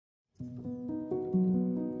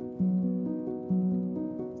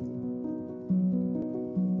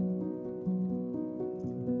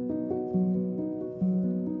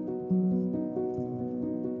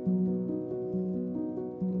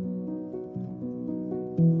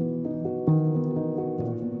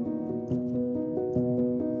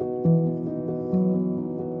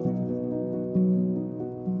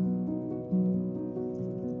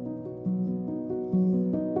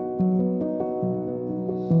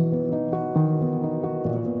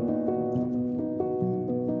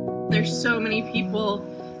There's so many people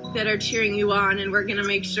that are cheering you on, and we're gonna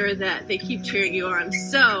make sure that they keep cheering you on.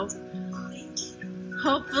 So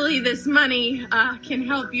hopefully this money can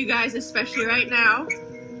help you guys, especially right now.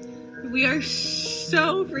 We are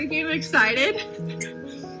so freaking excited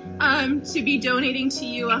to be donating to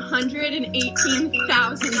you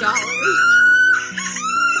 $118,000.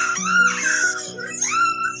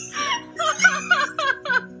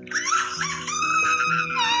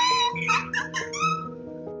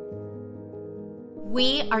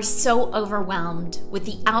 We are so overwhelmed with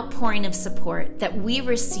the outpouring of support that we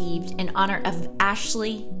received in honor of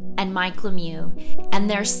Ashley and Mike Lemieux and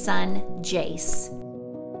their son, Jace.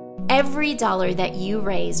 Every dollar that you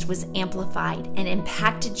raised was amplified and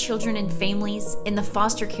impacted children and families in the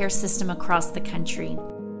foster care system across the country.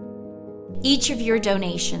 Each of your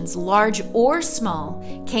donations, large or small,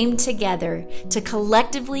 came together to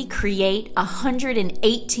collectively create a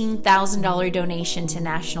 $118,000 donation to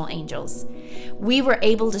National Angels. We were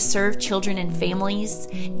able to serve children and families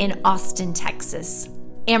in Austin, Texas,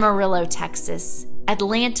 Amarillo, Texas,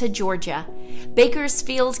 Atlanta, Georgia,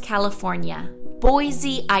 Bakersfield, California,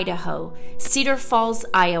 Boise, Idaho, Cedar Falls,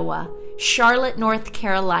 Iowa, Charlotte, North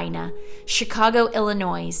Carolina, Chicago,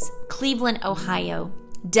 Illinois, Cleveland, Ohio,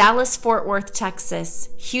 Dallas, Fort Worth, Texas,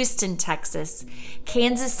 Houston, Texas,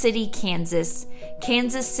 Kansas City, Kansas,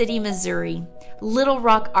 Kansas City, Missouri, Little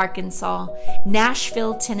Rock, Arkansas,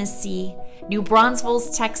 Nashville, Tennessee, New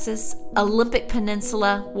Braunfels, Texas, Olympic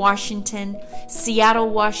Peninsula, Washington, Seattle,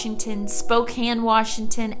 Washington, Spokane,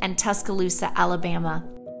 Washington, and Tuscaloosa, Alabama.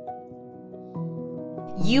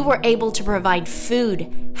 You were able to provide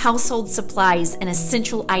food, household supplies, and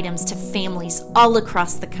essential items to families all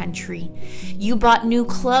across the country. You bought new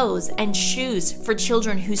clothes and shoes for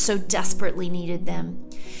children who so desperately needed them.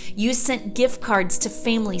 You sent gift cards to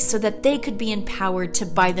families so that they could be empowered to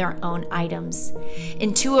buy their own items.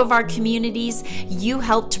 In 2 of our communities, you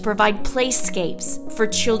helped to provide playscapes for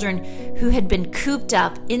children who had been cooped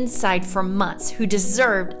up inside for months who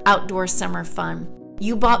deserved outdoor summer fun.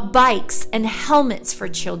 You bought bikes and helmets for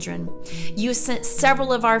children. You sent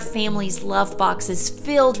several of our families' love boxes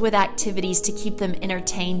filled with activities to keep them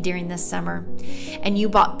entertained during the summer. And you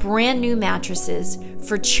bought brand new mattresses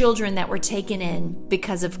for children that were taken in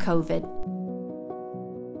because of COVID.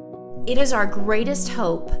 It is our greatest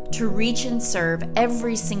hope to reach and serve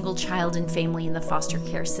every single child and family in the foster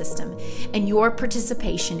care system, and your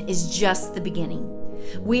participation is just the beginning.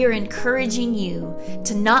 We are encouraging you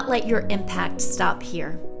to not let your impact stop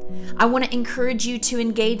here. I want to encourage you to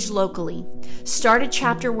engage locally, start a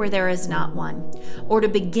chapter where there is not one, or to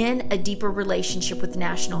begin a deeper relationship with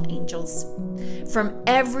National Angels. From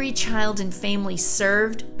every child and family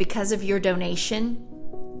served because of your donation,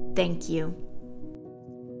 thank you.